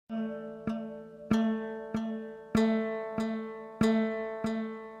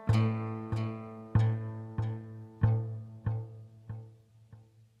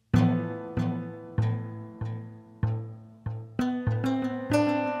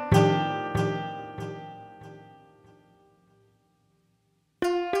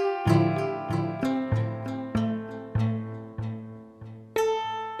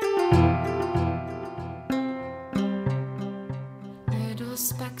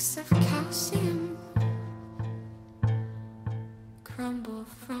Specks of calcium crumble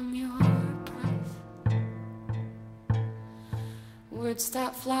from your breath. Words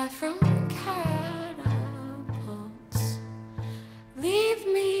that fly from catapults leave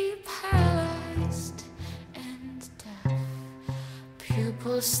me paralyzed and deaf.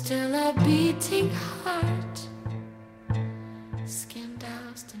 Pupils still a beating heart, skin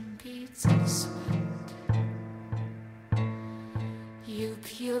doused in beads of sweat. You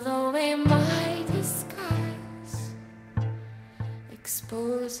peel away my disguise,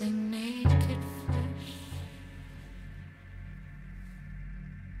 exposing naked flesh.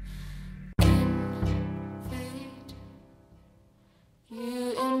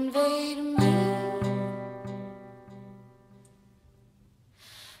 You invade me,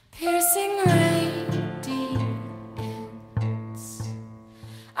 piercing radiance.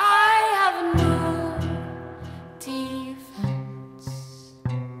 I have no defense.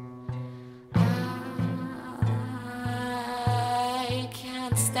 I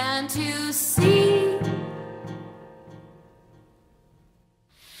can't stand to see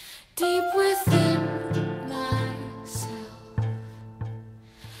deep within myself.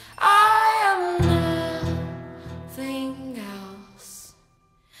 I am nothing else,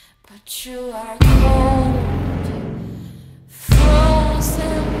 but you are cold,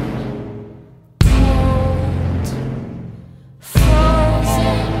 frozen, cold,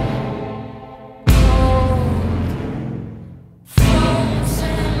 frozen, cold,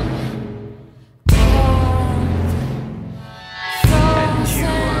 frozen, cold, And you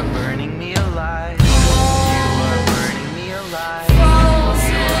are burning me alive. You are burning me alive. You are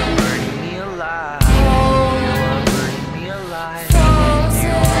burning me alive. You are burning me alive. You are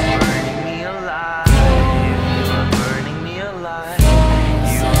burning me alive. You are burning me alive. You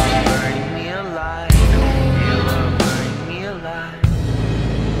are burning me alive. You are burning me alive.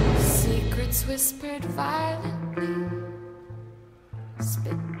 Secrets whispered violently,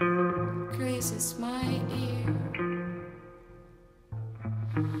 spit grazes my ear.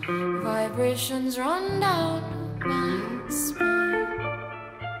 Vibrations run down my spine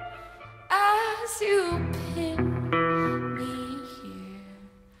as you pin me here.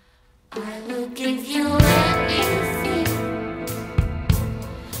 I will give you anything,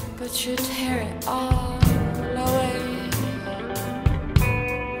 but you tear it all away.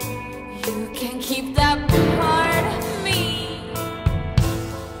 You can keep that part of me.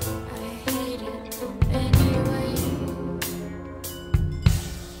 I hate it anyway.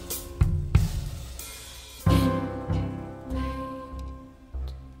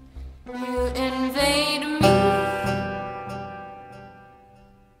 You invade me,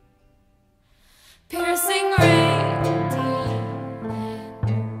 piercing radiance.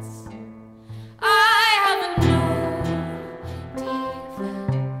 I have no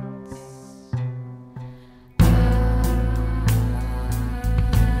defense.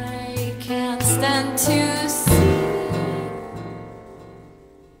 I can't stand to see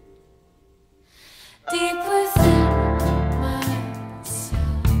deep within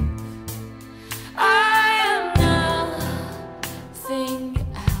myself. I am nothing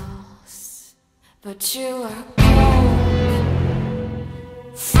else, but you are